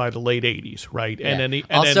activity by the late 80s, right? Yeah. And then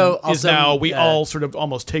Also, now we all sort of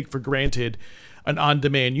almost take for granted an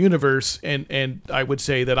on-demand universe, and I would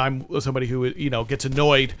say that I'm somebody who gets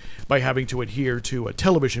annoyed by having to adhere to a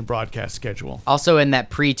television broadcast schedule. Also, in that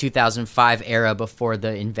pre-2005 era, before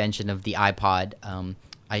the invention of the iPod,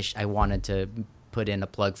 I wanted to put in a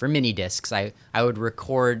plug for mini discs. I would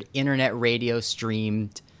record internet radio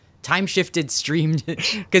streamed, time-shifted streamed,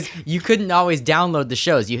 because you couldn't always download the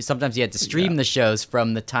shows. Sometimes you had to stream the shows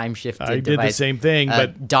from the time-shifted I did device. the same thing,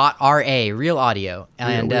 but .RA, Real Audio.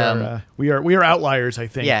 And we are outliers, I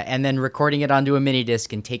think. yeah, and then recording it onto a mini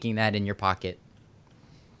disc and taking that in your pocket.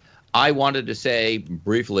 I wanted to say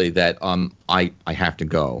briefly that I have to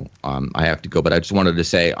go. But I just wanted to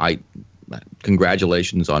say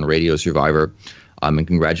congratulations on Radio Survivor, and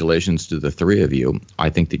congratulations to the three of you.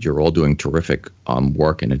 I think that you're all doing terrific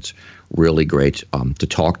work, and it's really great to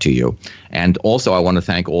talk to you. And also, I want to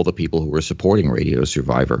thank all the people who are supporting Radio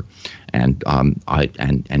Survivor, and I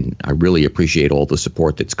really appreciate all the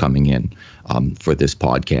support that's coming in for this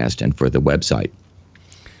podcast and for the website.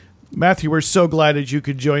 Matthew, we're so glad that you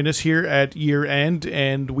could join us here at year end,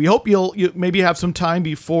 and we hope you'll maybe have some time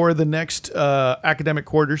before the next academic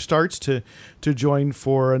quarter starts to join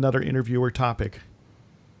for another interview or topic.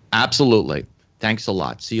 Absolutely. Thanks a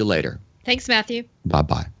lot. See you later. Thanks, Matthew.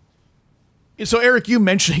 Bye-bye. So, Eric, you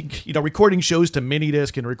mentioning recording shows to mini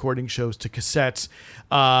disc and recording shows to cassettes,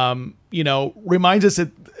 reminds us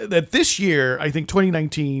that this year, I think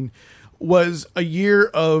 2019, was a year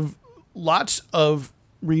of lots of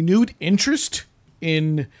renewed interest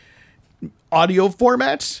in audio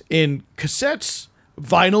formats, in cassettes.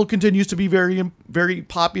 Vinyl continues to be very, very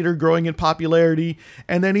popular, growing in popularity,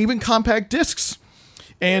 and then even compact discs.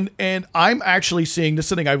 And I'm actually seeing this,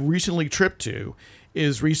 something I've recently tripped to,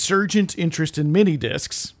 is resurgent interest in mini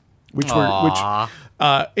discs,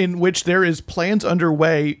 in which there is plans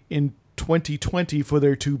underway in 2020 for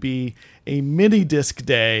there to be a mini disc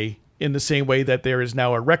day in the same way that there is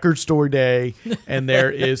now a record store day and there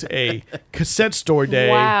is a cassette store day.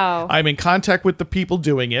 Wow. I'm in contact with the people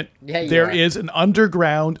doing it. Yeah, there are. is an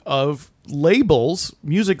underground of labels,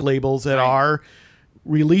 music labels that are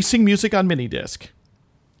releasing music on mini disc.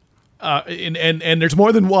 And there's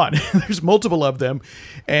more than one. There's multiple of them.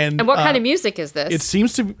 And what kind of music is this? It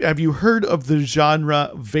seems to. Have you heard of the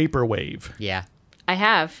genre vaporwave? Yeah. I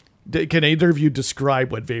have. Can either of you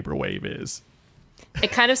describe what vaporwave is?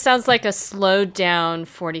 It kind of sounds like a slowed down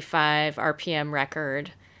 45 RPM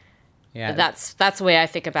record. Yeah. That's the way I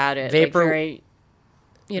think about it. Like very,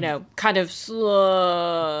 kind of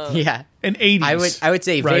slow. Yeah. An 80s. I would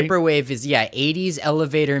say right? vaporwave is 80s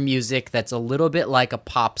elevator music that's a little bit like a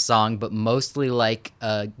pop song, but mostly like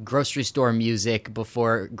grocery store music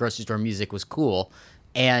before grocery store music was cool.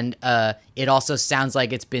 And it also sounds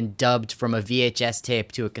like it's been dubbed from a VHS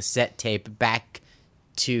tape to a cassette tape back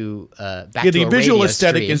to the a visual radio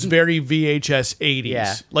aesthetic stream. is very VHS 80s.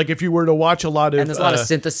 Yeah. Like if you were to watch a lot of And there's a lot of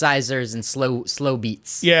synthesizers and slow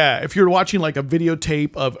beats. yeah, if you're watching like a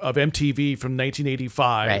videotape of MTV from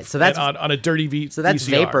 1985, Right, so that's- on a dirty So that's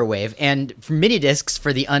VCR. vaporwave, and mini discs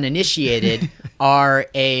for the uninitiated are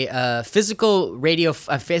a physical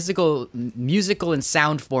musical and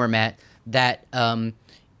sound format that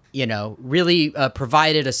really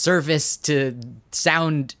provided a service to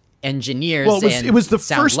sound engineers. Well, and it was the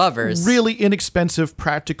sound first lovers. really inexpensive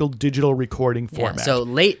practical digital recording Yeah, format. so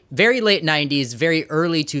very late 90s, very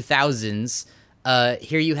early 2000s.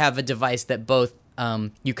 Here you have a device that both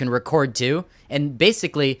you can record to, and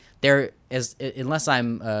basically unless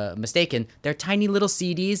I'm mistaken, they're tiny little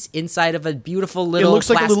CDs inside of a beautiful it little looks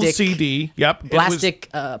like a little plastic- CD. Yep. It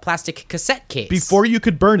was plastic cassette case. before you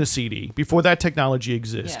could burn a CD, before that technology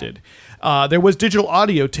existed. There was digital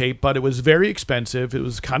audio tape, but it was very expensive. It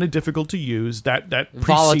was kind of difficult to use. That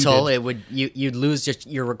volatile, preceded- you'd lose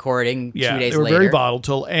your recording 2 days they were later. very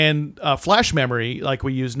volatile, and flash memory, like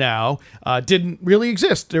we use now, didn't really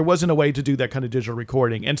exist. There wasn't a way to do that kind of digital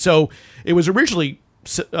recording, and so it was originally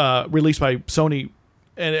released by Sony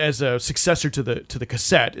as a successor to the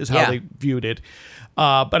cassette, is how Yeah. they viewed it.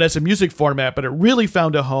 But as a music format, but it really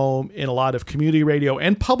found a home in a lot of community radio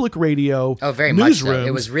and public radio. Oh, very much so. newsrooms.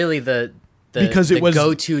 It was really the Because it was-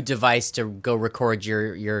 go-to device to go record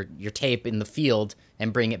your tape in the field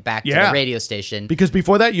and bring it back to Yeah. the radio station. Because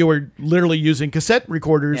before that, you were literally using cassette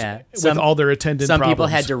recorders Yeah. with all their attendant Some problems. people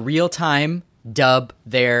had to real time dub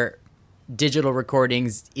their digital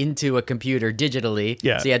recordings into a computer digitally.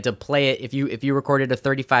 Yeah. So you had to play it. If you recorded a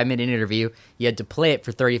 35-minute interview, you had to play it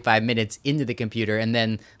for 35 minutes into the computer, and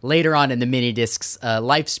then later on in the mini disc's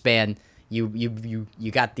lifespan, you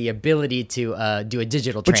got the ability to do a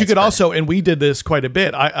digital transfer. But you could also, and we did this quite a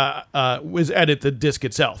bit, was edit the disc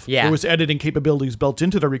itself. Yeah. There was editing capabilities built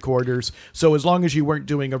into the recorders. So as long as you weren't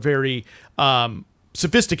doing a very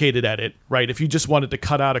sophisticated edit, right? If you just wanted to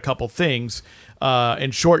cut out a couple things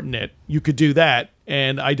and shorten it, you could do that.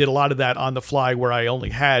 And I did a lot of that on the fly where I only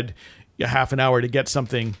had a half an hour to get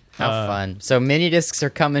something. How fun. So mini discs are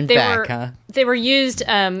coming They back, were huh? they were used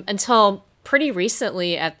until pretty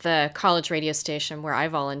recently at the college radio station where I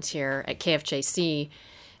volunteer at KFJC,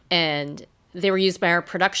 and they were used by our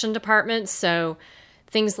production department. So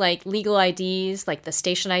things like legal IDs, like the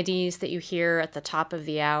station IDs that you hear at the top of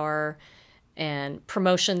the hour, and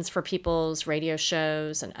promotions for people's radio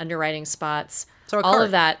shows and underwriting spots. So a all cart.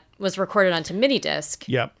 of that was recorded onto mini disc.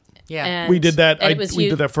 Yep. Yeah. And We did that. and it was We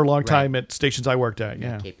used- did that for a long time at stations I worked at.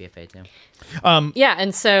 Yeah. KPFA too. Yeah,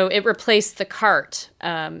 and so it replaced the cart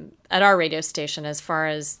at our radio station. As far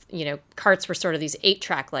as carts were sort of these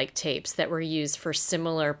 8-track like tapes that were used for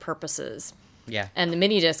similar purposes. Yeah. And the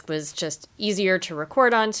mini disc was just easier to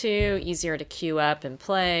record onto, easier to queue up and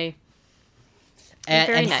play.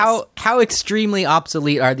 Very And nice. how extremely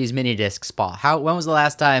obsolete are these mini discs, Paul? When was the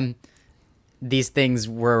last time these things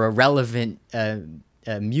were a relevant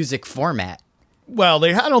music format? Well,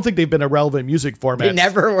 I don't think they've been a relevant music format. They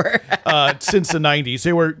never were. Since the 90s.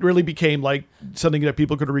 They really became like something that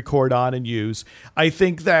people could record on and use. I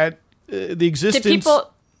think that the existence...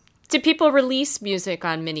 Did people release music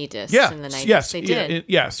on mini discs in the 90s? Yes, They did.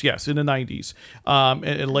 yes, in the 90s.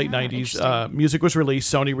 In late 90s, music was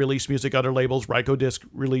released. Sony released music, other labels, Rykodisc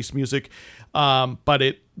released music. But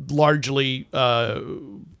it largely...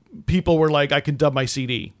 people were like, I can dub my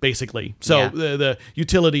CD, basically. So Yeah. the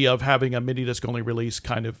utility of having a mini disc only release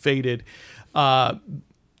kind of faded.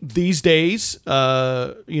 These days,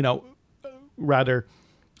 rather,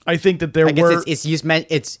 I think that there I guess were. it's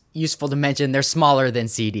useful to mention they're smaller than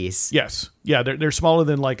CDs. Yes, yeah, they're smaller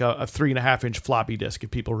than like a 3.5-inch floppy disk. If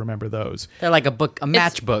people remember those, They're like a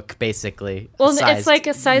matchbook, basically. Well, it's like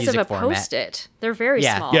a size of a format. Post-it. They're very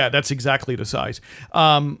small. yeah, that's exactly the size.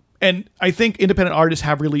 And I think independent artists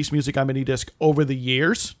have released music on mini disc over the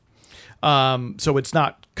years, so it's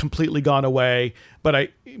not completely gone away. But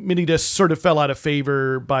mini disc sort of fell out of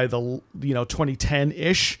favor by the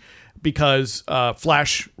 2010-ish. Because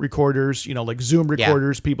flash recorders, like Zoom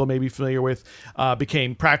recorders, people may be familiar with,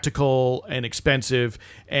 became practical and expensive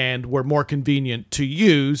and were more convenient to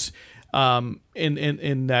use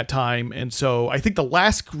in that time. And so I think the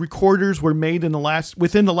last recorders were made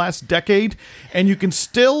within the last decade, and you can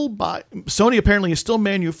still buy. Sony apparently is still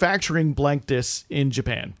manufacturing blank discs in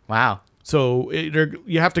Japan. Wow. So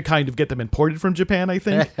you have to kind of get them imported from Japan, I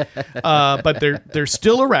think, but they're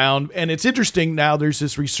still around, and it's interesting now. There's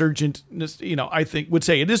this resurgent, I think would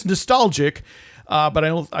say it is nostalgic,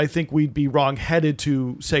 but I think we'd be wrong-headed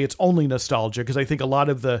to say it's only nostalgia, because I think a lot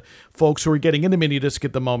of the folks who are getting into mini disc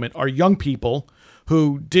at the moment are young people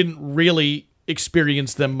who didn't really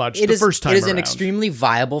experience them much first time around. It is an extremely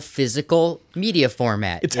viable physical media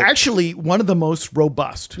format. It's actually one of the most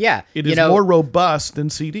robust. Yeah, it is more robust than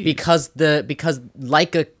CDs because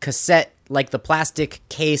like a cassette, like the plastic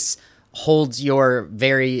case holds your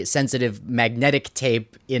very sensitive magnetic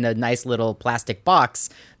tape in a nice little plastic box.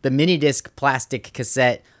 The mini disc plastic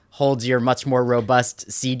cassette holds your much more robust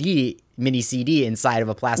mini CD inside of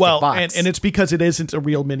a plastic box. And it's because it isn't a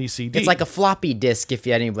real mini CD. It's like a floppy disk, if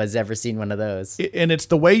anybody's ever seen one of those. And it's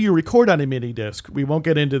the way you record on a mini disc. We won't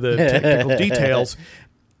get into the technical details.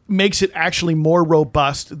 Makes it actually more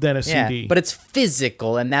robust than a CD. But it's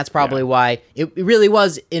physical, and that's probably why it really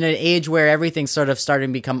was in an age where everything sort of started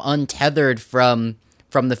to become untethered from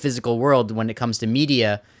the physical world when it comes to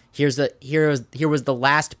media. Here was the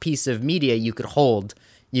last piece of media you could hold.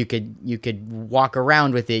 You could walk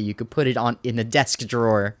around with it. You could put it in the desk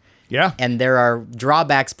drawer. Yeah. And there are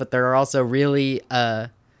drawbacks, but there are also really,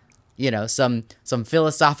 some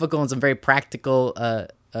philosophical and some very practical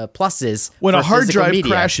pluses. When a hard drive media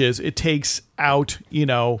crashes, it takes out,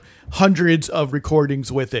 hundreds of recordings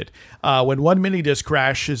with it. When one mini disc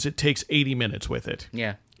crashes, it takes 80 minutes with it.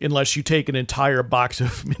 Yeah. Unless you take an entire box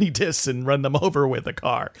of mini discs and run them over with a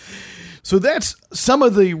car. So that's some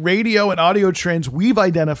of the radio and audio trends we've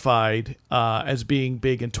identified as being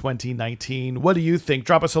big in 2019. What do you think?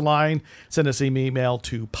 Drop us a line. Send us an email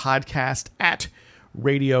to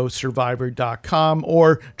podcast@radiosurvivor.com,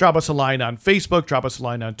 or drop us a line on Facebook. Drop us a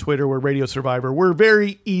line on Twitter. We're Radio Survivor. We're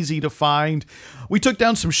very easy to find. We took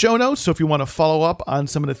down some show notes, so if you want to follow up on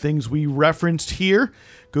some of the things we referenced here,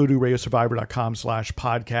 go to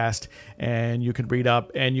radiosurvivor.com/podcast, and you can read up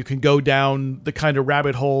and you can go down the kind of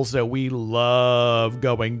rabbit holes that we love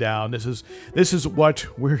going down. This is what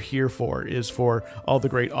we're here for, is for all the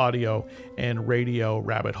great audio and radio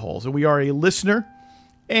rabbit holes. And we are a listener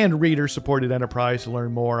and reader-supported enterprise. To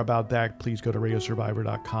learn more about that, please go to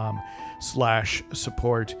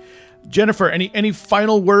radiosurvivor.com/support. Jennifer, any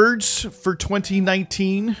final words for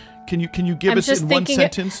 2019? Can you give us in one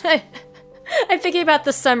sentence? I'm thinking about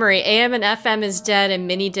the summary. AM and FM is dead and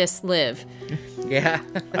mini discs live. Yeah.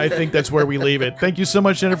 I think that's where we leave it. Thank you so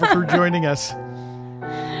much, Jennifer, for joining us.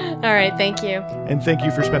 All right, thank you. And thank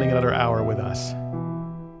you for spending another hour with us.